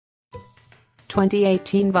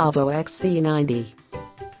2018 Volvo XC90.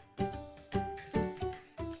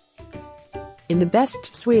 In the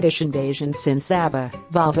best Swedish invasion since ABBA,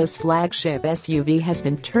 Volvo's flagship SUV has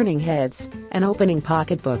been turning heads and opening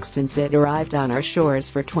pocketbooks since it arrived on our shores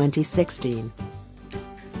for 2016.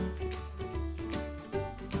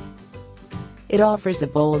 It offers a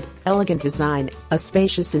bold, elegant design, a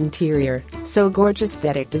spacious interior, so gorgeous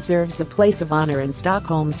that it deserves a place of honor in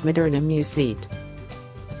Stockholm's Moderna Museet.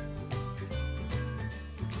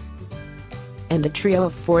 And a trio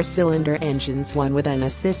of four-cylinder engines, one with an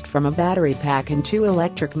assist from a battery pack and two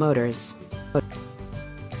electric motors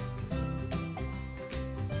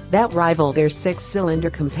that rival their six-cylinder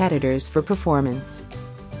competitors for performance.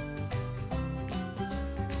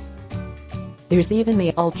 There's even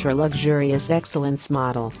the ultra-luxurious Excellence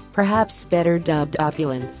model, perhaps better dubbed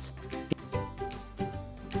Opulence.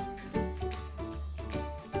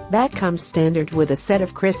 That comes standard with a set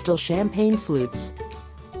of crystal champagne flutes.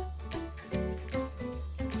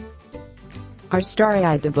 Our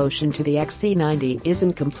starry-eyed devotion to the XC90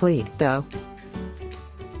 isn't complete, though.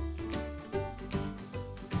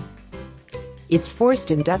 Its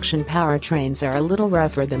forced-induction powertrains are a little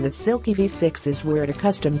rougher than the silky V6s we're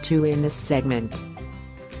accustomed to in this segment.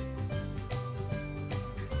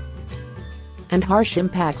 And harsh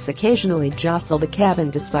impacts occasionally jostle the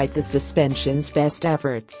cabin despite the suspension's best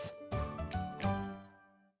efforts.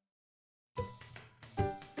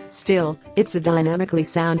 Still, it's a dynamically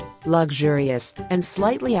sound, luxurious, and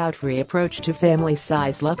slightly outré approach to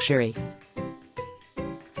family-size luxury.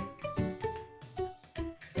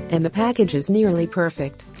 And the package is nearly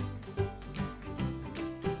perfect.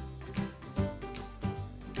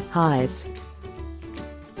 Highs.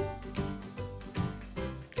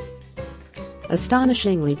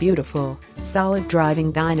 Astonishingly beautiful, solid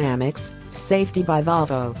driving dynamics, safety by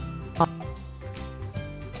Volvo.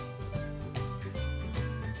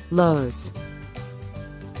 Lows.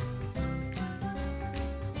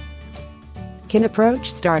 Can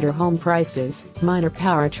approach starter home prices, minor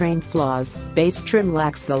powertrain flaws, base trim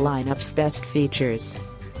lacks the lineup's best features.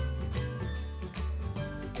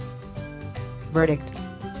 Verdict.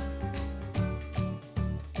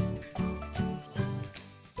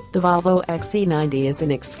 The Volvo XC90 is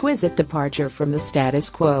an exquisite departure from the status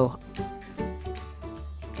quo.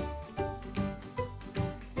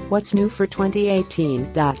 What's new for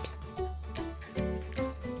 2018?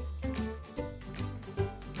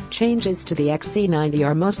 Changes to the XC90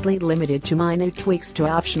 are mostly limited to minor tweaks to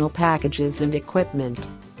optional packages and equipment.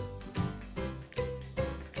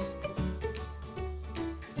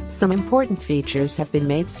 Some important features have been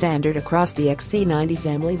made standard across the XC90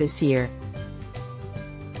 family this year,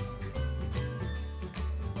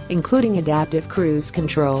 including adaptive cruise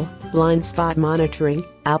control, blind spot monitoring,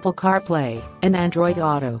 Apple CarPlay, and Android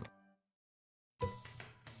Auto.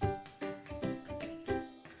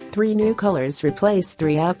 3 new colors replace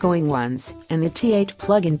 3 outgoing ones, and the T8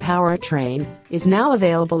 plug-in powertrain is now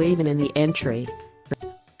available even in the entry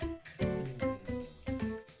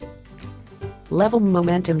level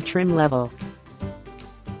momentum trim level.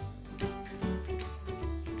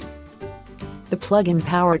 The plug-in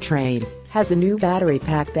powertrain has a new battery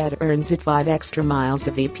pack that earns it 5 extra miles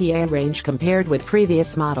of EPA range compared with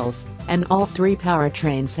previous models, and all 3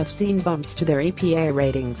 powertrains have seen bumps to their EPA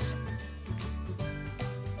ratings.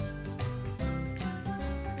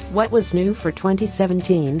 What was new for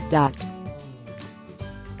 2017? The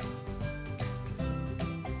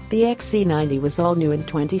XC90 was all new in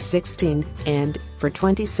 2016, and, for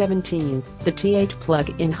 2017, the T8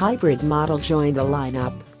 plug-in hybrid model joined the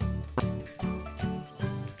lineup.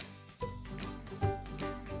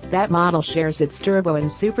 That model shares its turbo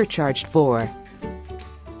and supercharged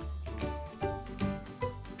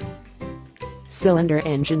 4-cylinder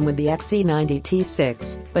engine with the XC90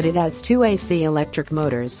 T6, but it adds 2 AC electric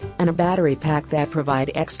motors and a battery pack that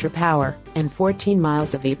provide extra power and 14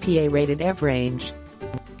 miles of EPA-rated EV range.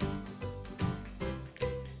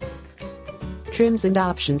 Trims and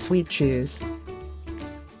options we choose.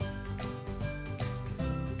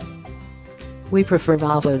 We prefer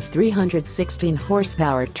Volvo's 316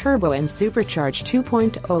 horsepower turbo and supercharged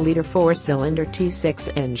 2.0-liter 4-cylinder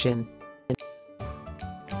T6 engine,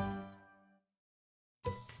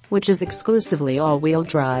 which is exclusively all-wheel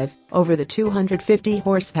drive, over the 250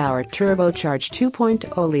 horsepower turbocharged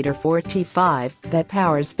 2.0-liter 4T5 that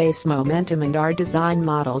powers base momentum and our design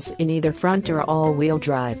models in either front or all-wheel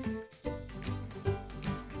drive.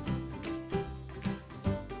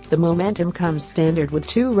 The Momentum comes standard with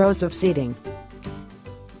 2 rows of seating.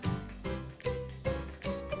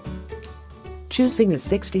 Choosing the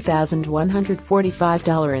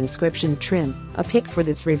 $60,145 inscription trim, a pick for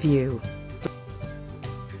this review.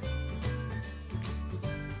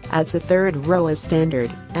 adds a third row as standard,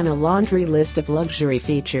 and a laundry list of luxury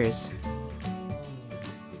features,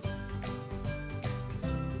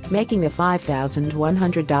 making the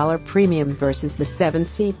 $5,100 premium versus the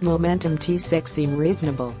 7-seat Momentum T6 seem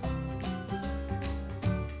reasonable.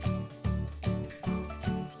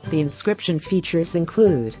 The inscription features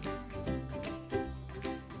include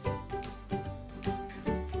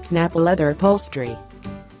Napa leather upholstery,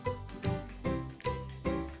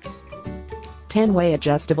 10-way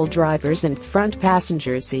adjustable drivers and front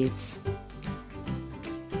passenger seats,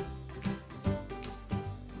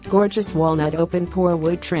 gorgeous walnut open-pore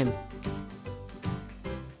wood trim.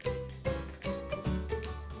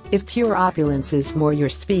 If pure opulence is more your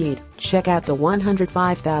speed, check out the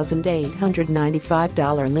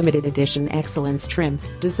 $105,895 limited edition Excellence trim,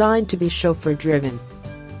 designed to be chauffeur-driven.